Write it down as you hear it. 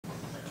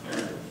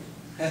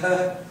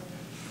The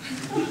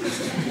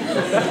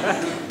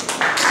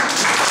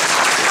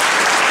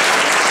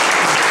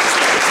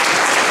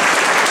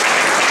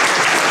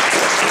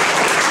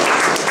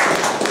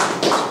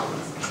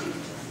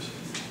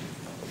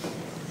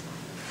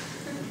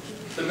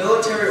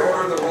Military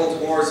Order of the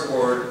World Wars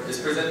Award is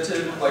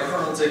presented by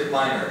Colonel Dick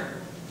Miner.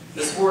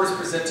 This award is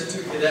presented to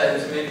a cadet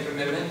who has made a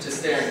commitment to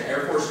stay in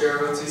Air Force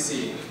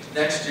JROTC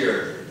next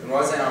year and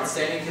was an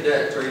outstanding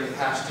cadet during the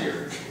past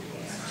year.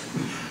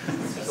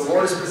 The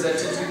award is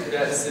presented to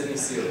Cadet Sidney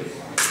Seeley.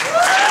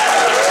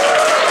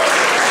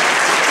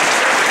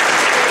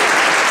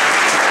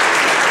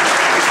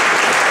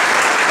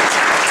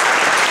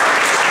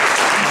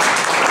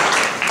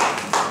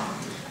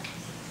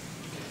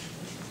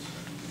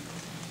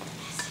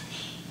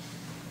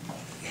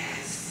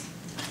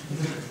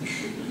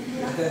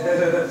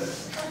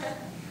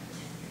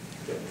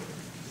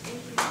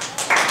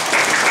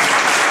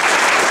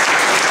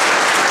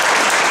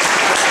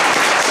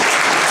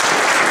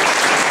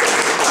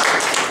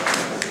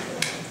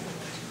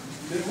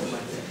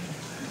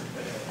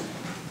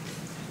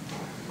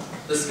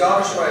 The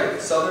Scottish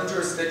Rite Southern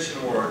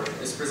Jurisdiction Award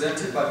is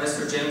presented by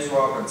Mr. James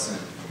Robinson.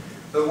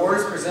 The award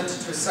is presented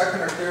to a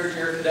second or third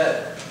year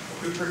cadet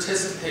who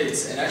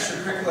participates in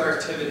extracurricular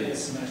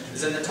activities,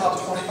 is in the top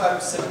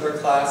 25% of their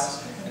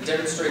class, and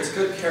demonstrates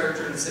good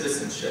character and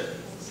citizenship.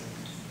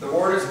 The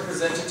award is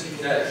presented to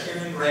Cadet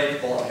Kieran Ray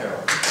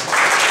Ball-Harrell.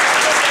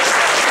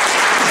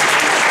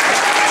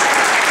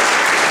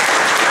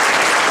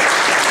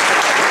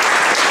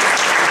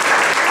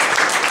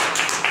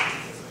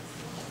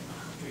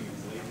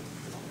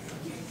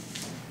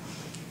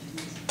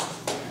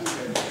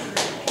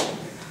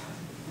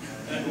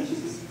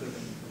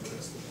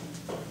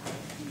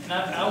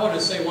 I wanted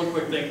to say one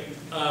quick thing.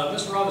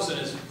 Mr. Robinson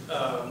is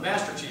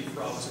Master Chief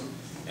Robinson,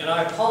 and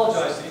I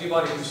apologize to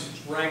anybody whose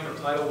rank or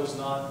title was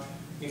not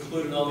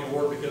included on the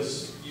award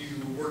because you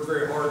worked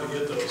very hard to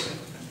get those.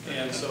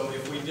 And so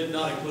if we did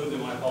not include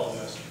them, I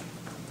apologize.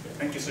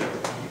 Thank you, sir.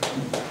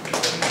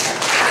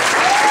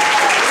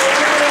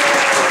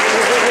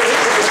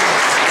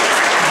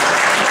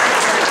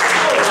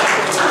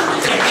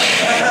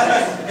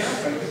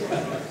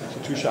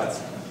 2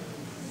 shots.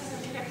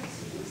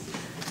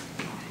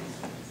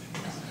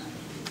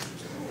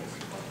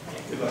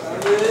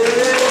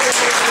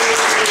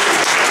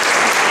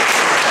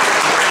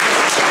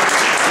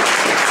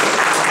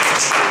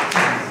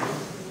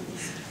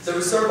 The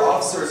Reserve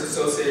Officers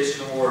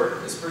Association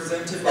Award is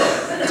presented by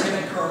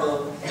Lieutenant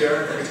Colonel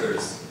Darren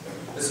Winters.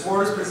 This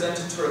award is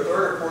presented to a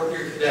 3rd or 4th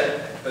year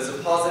cadet who has a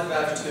positive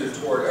attitude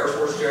toward Air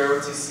Force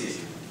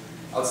JROTC,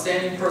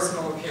 outstanding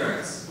personal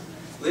appearance,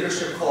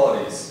 leadership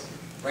qualities,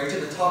 ranked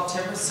in the top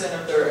 10%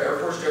 of their Air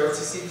Force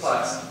JROTC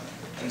class,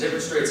 and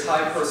demonstrates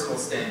high personal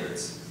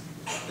standards.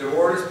 The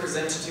award is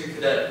presented to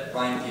Cadet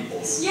Ryan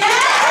Peoples.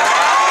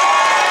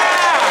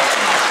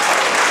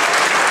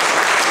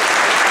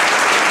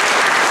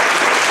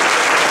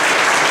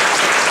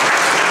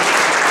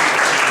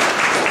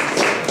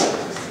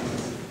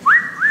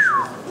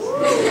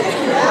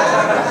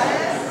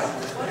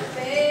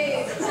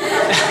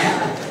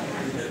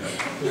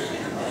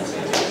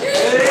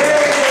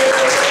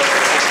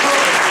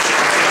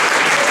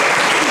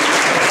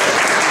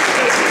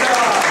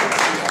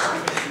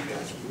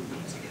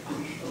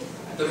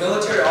 The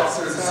Military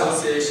Officers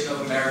Association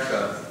of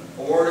America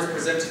award is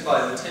presented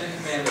by Lieutenant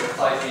Commander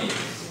Clyde Meade.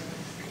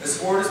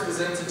 This award is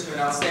presented to an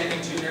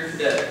outstanding junior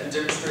cadet who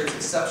demonstrates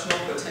exceptional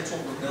potential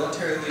for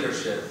military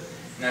leadership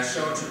and has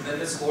shown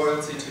tremendous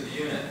loyalty to the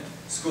unit,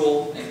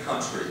 school, and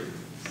country.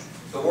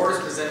 The award is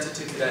presented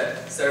to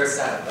Cadet Sarah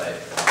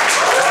Satterthwaite.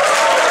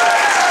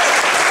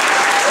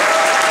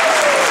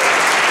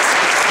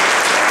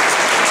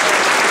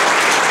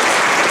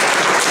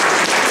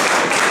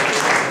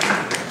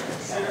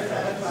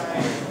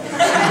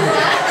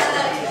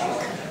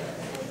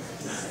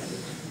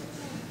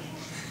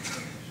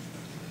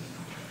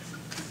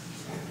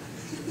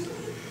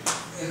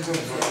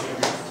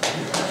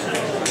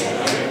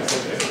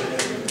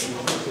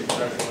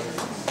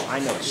 I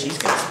know what she's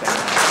going to spend.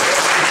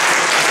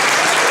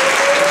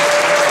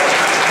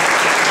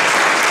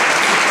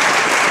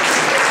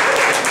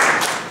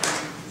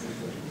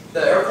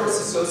 The Air Force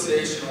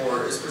Association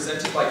Award is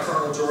presented by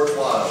Colonel George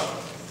Lyle.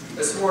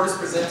 This award is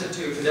presented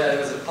to a cadet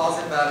who has a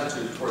positive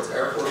attitude towards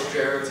Air Force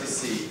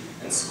JROTC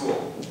and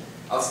school.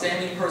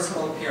 Outstanding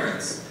personal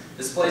appearance,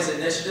 displays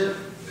initiative,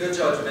 good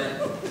judgment,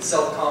 and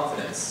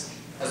self-confidence,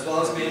 as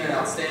well as being an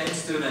outstanding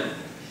student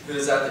who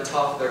is at the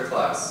top of their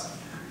class.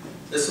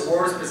 This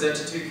award is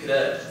presented to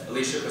Cadet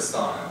Alicia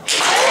Pastano.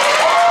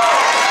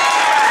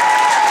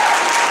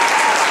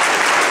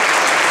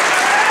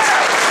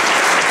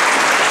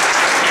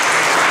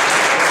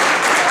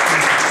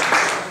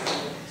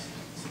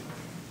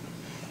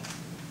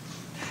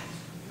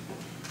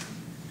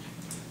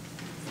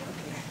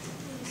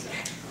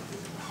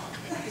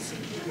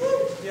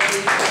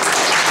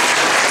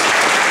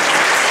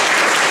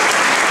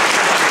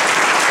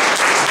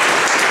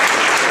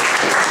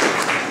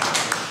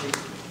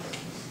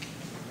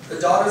 The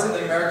Daughters of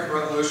the American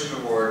Revolution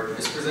Promotion Award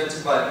is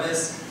presented by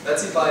Ms.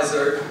 Betsy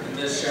Beiser and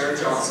Ms. Sharon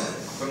Johnson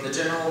from the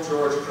General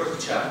George Crook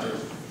chapter.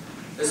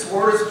 This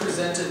award is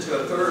presented to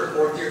a 3rd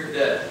or 4th year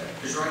cadet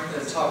who's ranked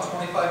in the top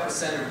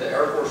 25% of the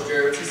Air Force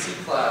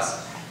JROTC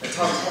class and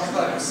top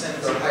 25%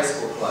 of their high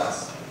school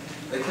class.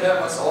 The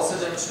cadet must also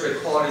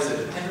demonstrate qualities of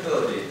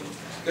dependability,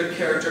 good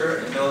character,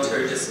 and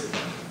military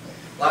discipline.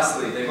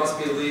 Lastly, they must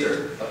be a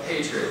leader, a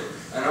patriot,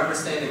 and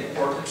understand the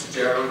importance of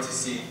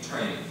JROTC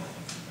training.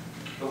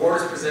 The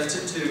award is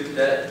presented to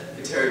Cadet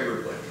Kateri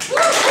Rublik.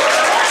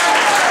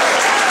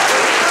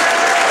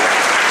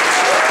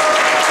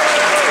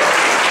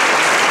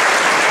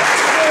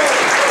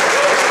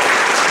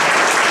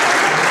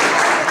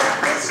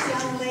 This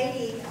young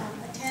lady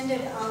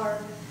attended our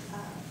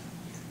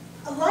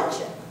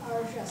luncheon,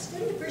 our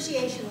student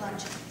appreciation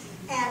luncheon.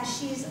 And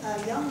she's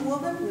a young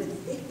woman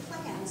with big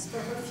plans for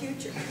her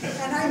future.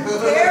 And I'm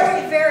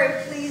very,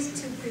 very pleased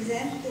to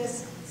present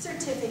this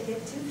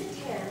certificate to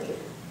Kateri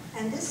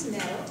and this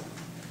medal.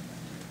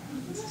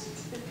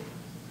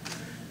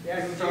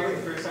 Yeah, it's probably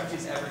the first time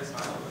she's ever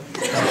smiled.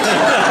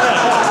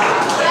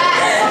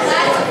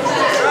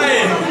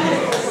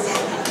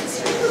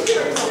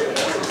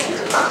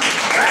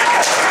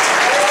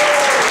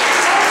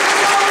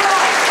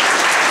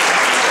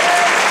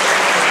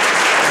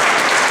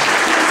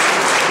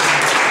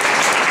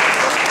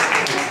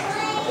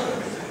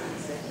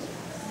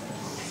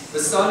 The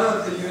Son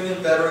of the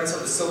Union Veterans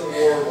of the Civil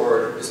War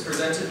Award is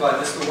presented by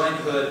Mr. Wayne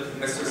Hood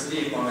and Mr.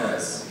 Steve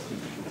Moniz.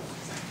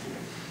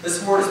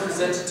 This award is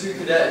presented to a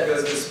cadet who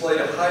has displayed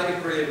a high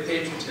degree of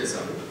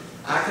patriotism,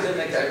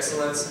 academic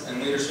excellence,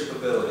 and leadership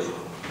ability.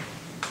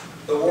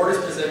 The award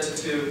is presented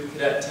to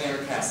Cadet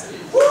Tanner Cassidy.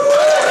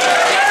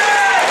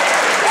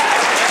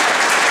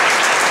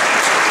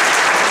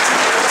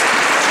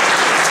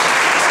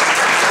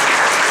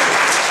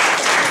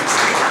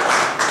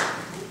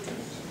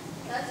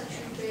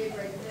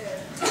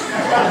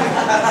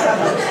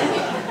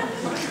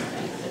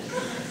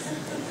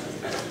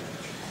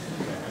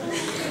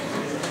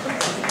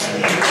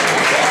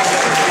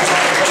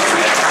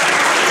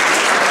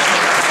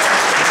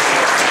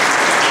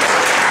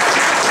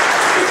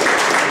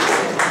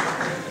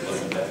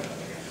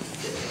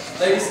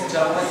 Ladies and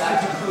gentlemen,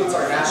 that concludes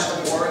our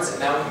national awards, and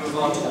now we move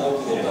on to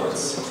local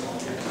awards.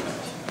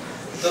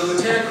 The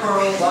Lieutenant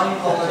Colonel Lonnie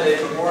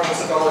Holiday Memorial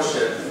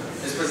Scholarship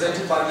is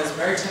presented by Ms.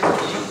 Mary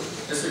Timothy,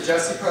 Mr.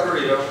 Jesse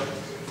Preterito,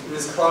 and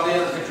Ms.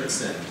 Claudia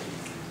Hendrickson.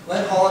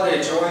 Len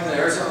Holiday joined the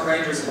Arizona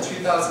Rangers in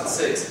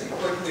 2006 and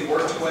quickly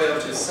worked her way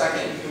up to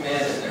second in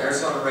command in the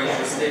Arizona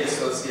Rangers State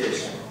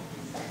Association.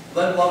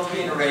 Len loved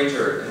being a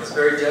Ranger and was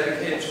very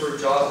dedicated to her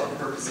job and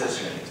her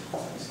position.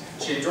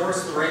 She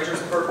endorsed the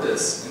Rangers'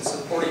 purpose in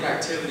supporting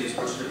activities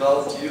which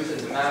developed youth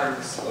into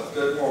matters of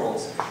good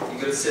morals and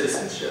good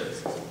citizenship.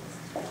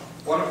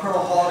 One of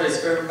Colonel Holiday's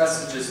favorite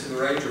messages to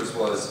the Rangers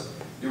was,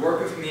 "You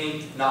work with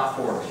me, not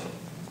for me."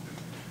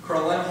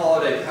 Colonel Lynn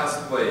Holiday passed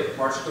away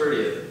March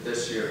 30th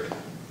this year,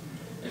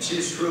 and she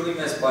is truly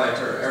missed by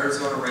her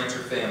Arizona Ranger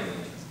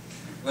family.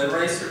 Lynn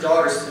raised her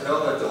daughters to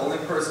know that the only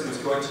person who was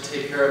going to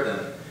take care of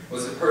them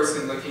was the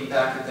person looking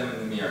back at them in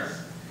the mirror.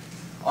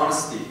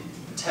 Honesty,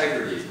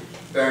 integrity,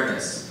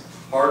 fairness,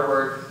 hard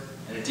work,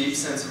 and a deep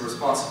sense of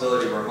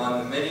responsibility were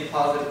among the many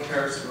positive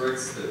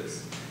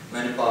characteristics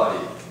Lynn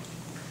embodied.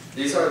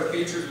 These are the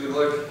features we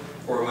look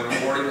for when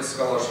awarding a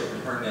scholarship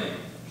in her name.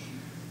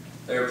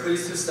 They are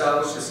pleased to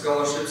establish a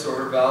scholarship so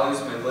her values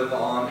may live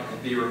on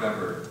and be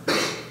remembered.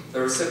 The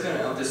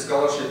recipient of this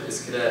scholarship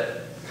is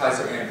Cadet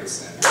Kaiser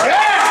Anderson.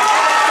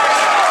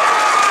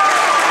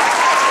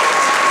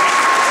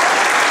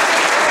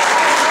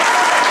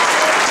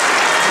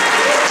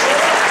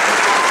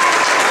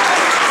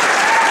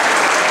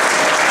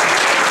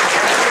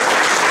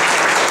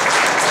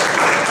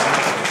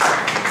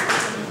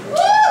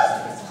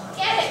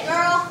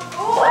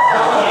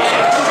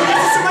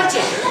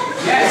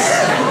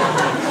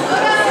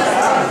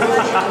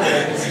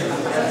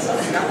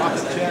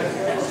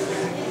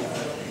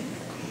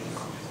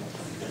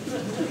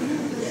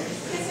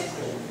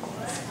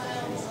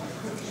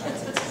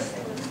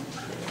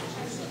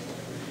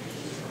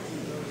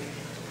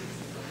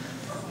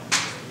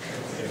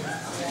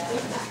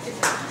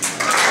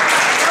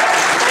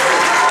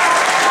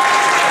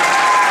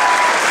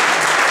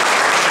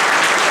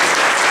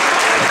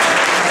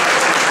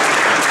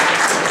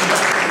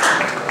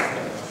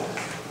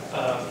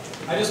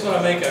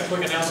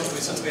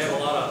 Since we have a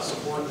lot of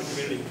support in the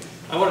community,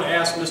 I want to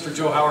ask Mr.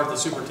 Joe Howard, the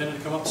superintendent,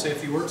 to come up and say a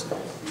few words.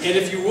 And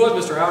if you would,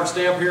 Mr. Howard,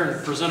 stay up here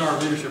and present our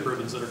leadership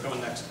ribbons that are coming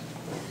next.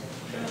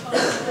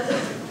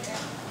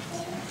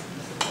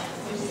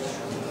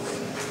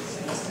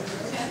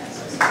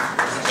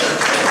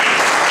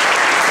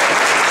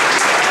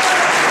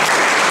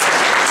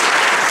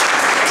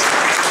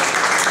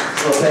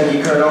 Well, thank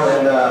you, Colonel,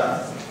 and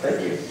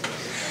thank you.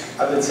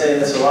 I've been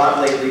saying this a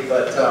lot lately,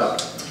 but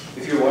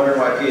if you're wondering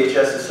why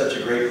PHS is such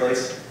a great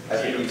place, I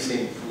think you've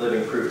seen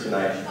living proof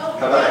tonight. How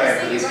about a hand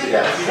for these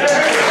cadets?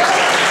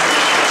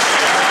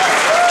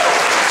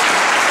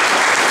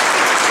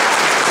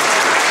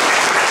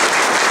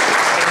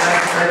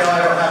 And I know I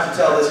don't have to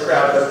tell this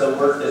crowd, but the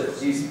work that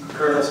these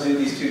colonels do,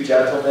 these two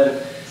gentlemen,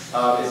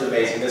 is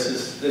amazing. This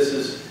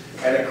is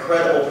an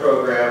incredible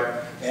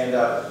program, and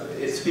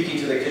it's speaking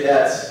to the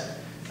cadets.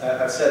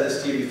 I've said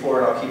this to you before,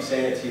 and I'll keep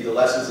saying it to you. The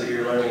lessons that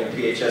you're learning in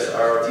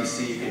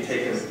PHS-ROTC, you can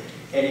take them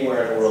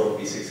anywhere in the world and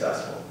be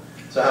successful.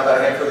 So how about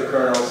a hand for the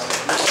colonels?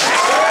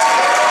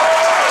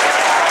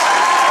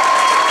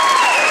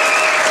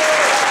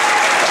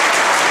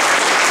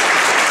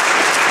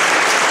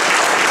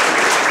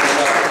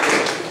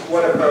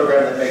 What a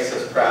program that makes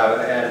us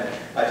proud, and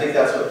I think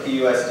that's what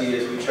PUSD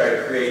is. We try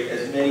to create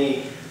as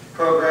many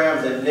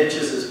programs and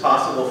niches as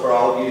possible for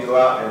all of you to go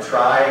out and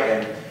try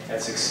and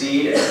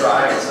succeed and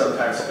try and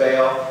sometimes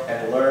fail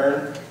and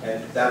learn,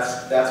 and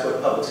that's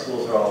what public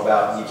schools are all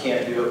about. You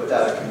can't do it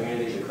without a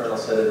community. The Colonel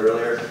said it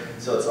earlier,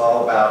 so it's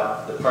all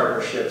about the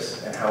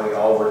partnerships and how we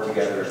all work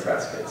together at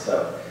Prescott.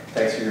 So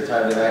thanks for your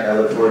time tonight, and I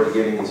look forward to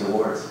giving these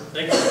awards.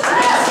 Thank you.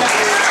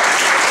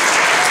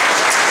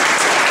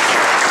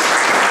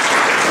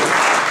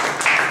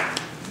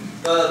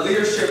 The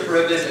leadership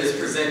ribbon is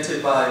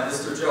presented by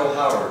Mr. Joe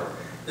Howard.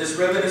 This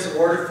ribbon is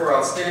awarded for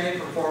outstanding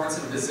performance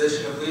in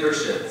position of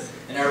leadership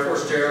in Air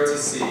Force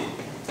JROTC.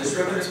 This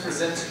ribbon is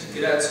presented to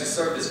cadets who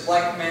served as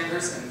flight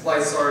commanders and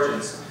flight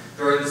sergeants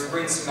during the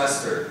spring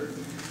semester.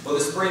 Will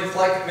the spring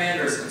flight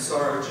commanders and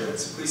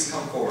sergeants please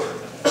come forward?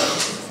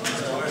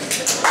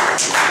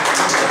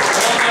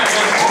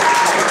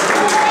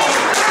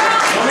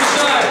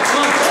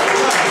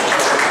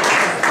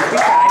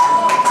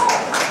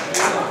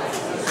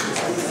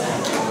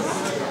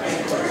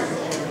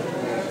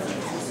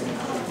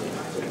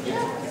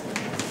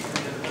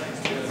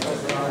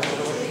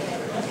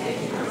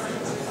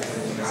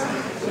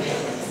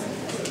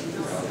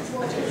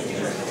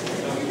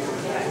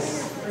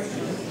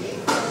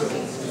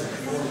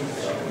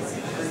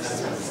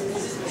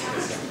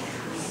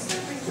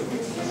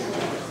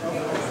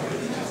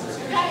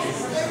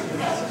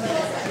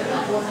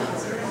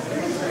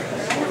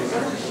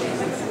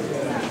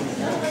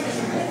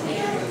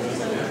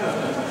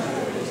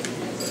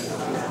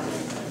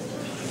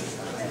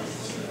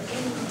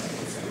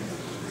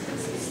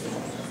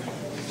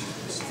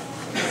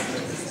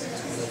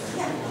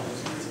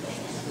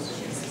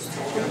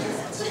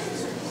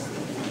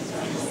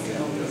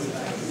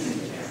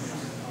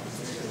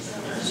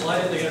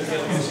 Slide in the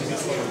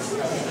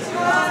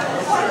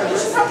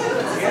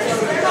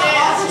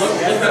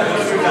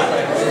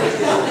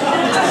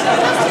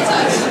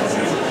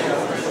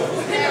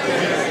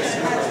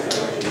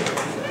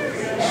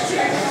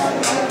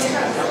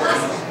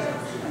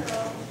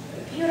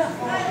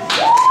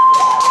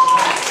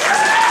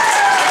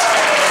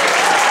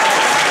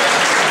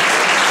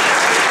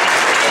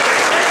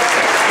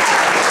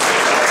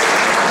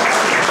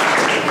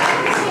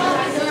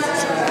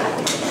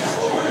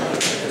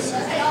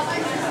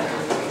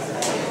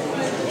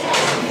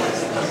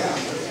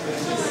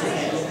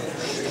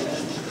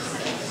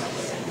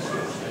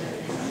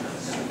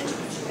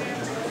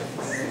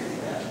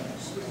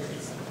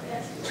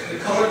The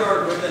color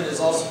guard ribbon is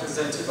also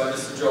presented by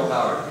Mr. Joe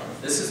Howard.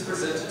 This is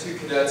presented to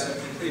cadets who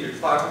completed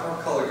 5 or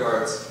more color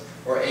guards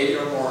or 80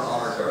 or more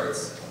honor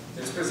guards.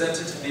 It's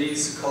presented to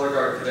these color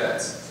guard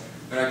cadets.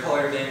 When I call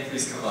your name,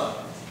 please come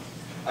up.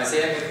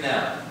 Isaiah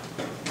McNabb,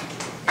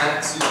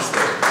 Max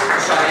Suster,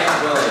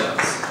 Cheyenne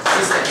Williams,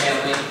 Krista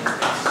Hanley,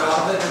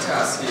 Jonathan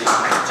Nataski,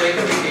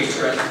 Jacob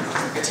Catron,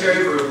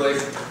 Kateri Rublik,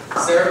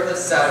 Sarah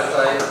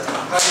Sabathite,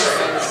 Piper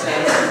Anderson,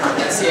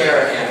 and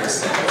Sierra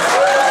Anderson.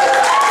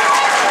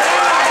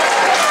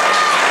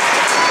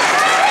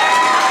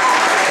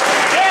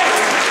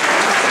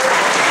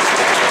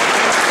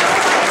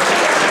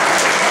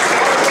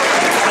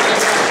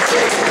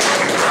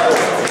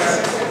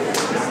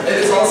 It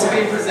is also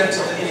being presented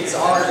to these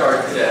honor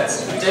guard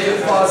cadets: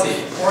 David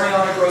Fozzie,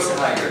 Oriana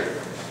Grossenheiger,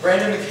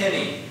 Brandon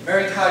McKinney,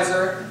 Mary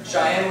Kaiser,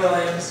 Cheyenne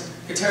Williams,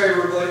 Kateri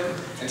Rublik,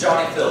 and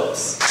Johnny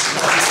Phillips.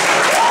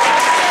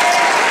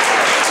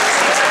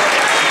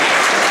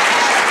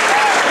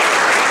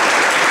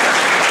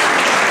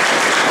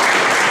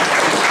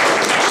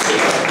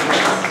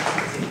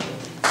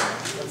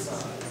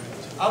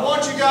 I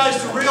want you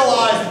guys to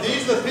realize that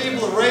these are the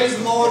people that raise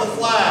and lower the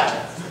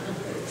flag.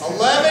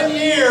 11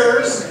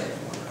 years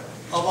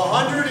of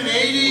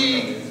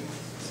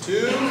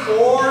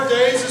 4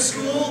 days of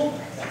school.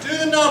 Do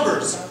the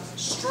numbers.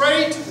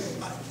 Straight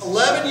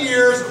 11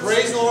 years of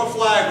raise and lower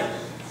flag.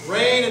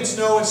 Rain and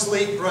snow and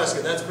sleet in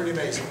Prescott. That's pretty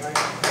amazing, right?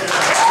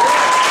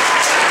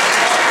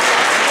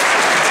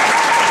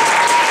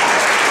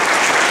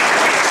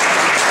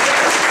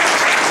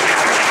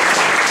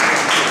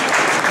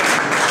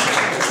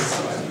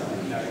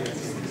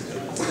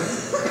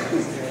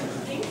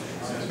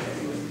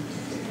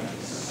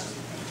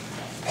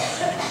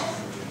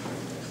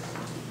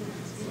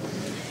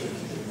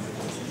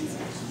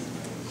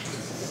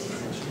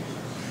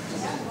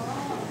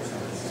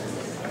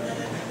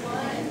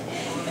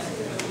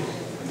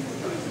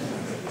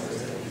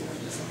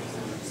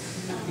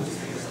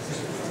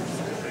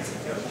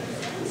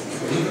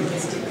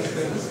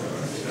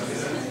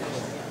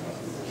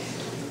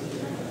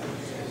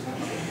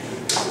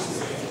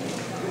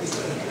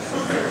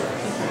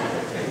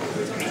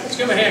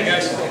 give him a hand,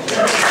 guys.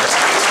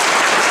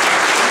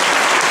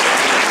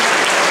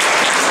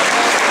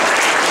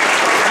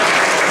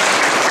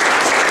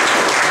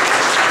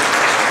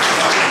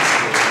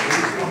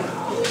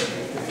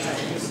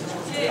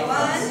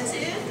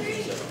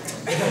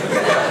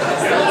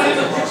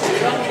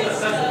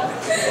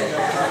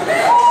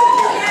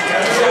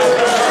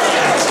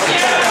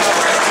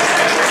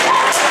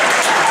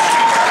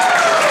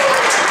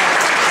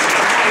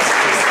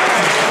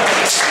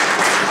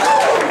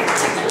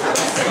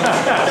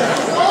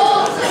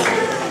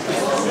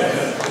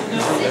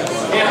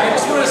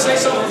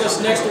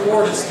 Next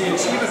award is the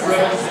Achievement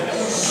Ribbon.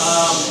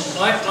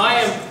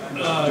 I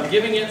am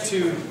giving it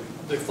to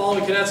the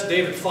following cadets: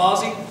 David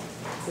Fozzie,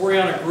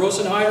 Coriana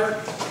Grossenheider,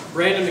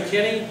 Brandon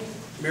McKinney,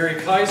 Mary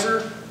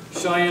Kaiser,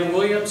 Cheyenne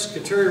Williams,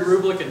 Kateri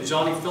Rublik, and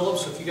Johnny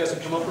Phillips. So if you guys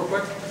would come up real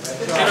quick.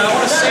 And I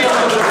want to say a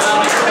little bit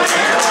about it.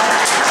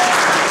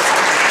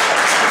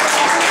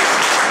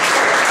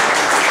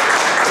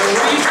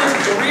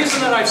 The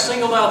reason that I've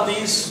singled out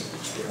these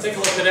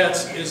particular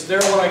cadets is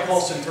they're what I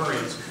call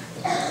centurions.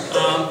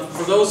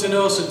 For those who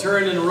know,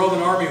 centurion in the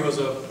Roman army was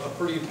a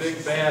pretty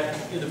big, bad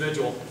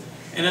individual.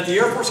 And at the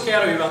Air Force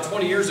Academy about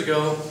 20 years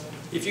ago,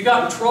 if you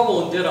got in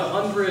trouble and did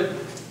 100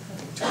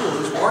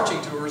 tours,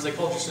 marching tours, they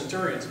called you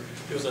centurions.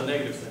 It was a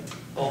negative thing,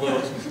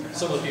 although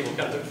some of the people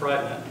kind of took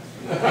pride in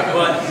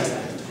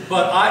that.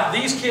 But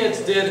these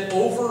kids did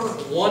over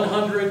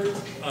 100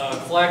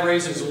 flag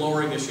raisings and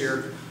lowering this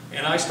year,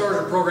 and I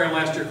started a program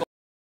last year called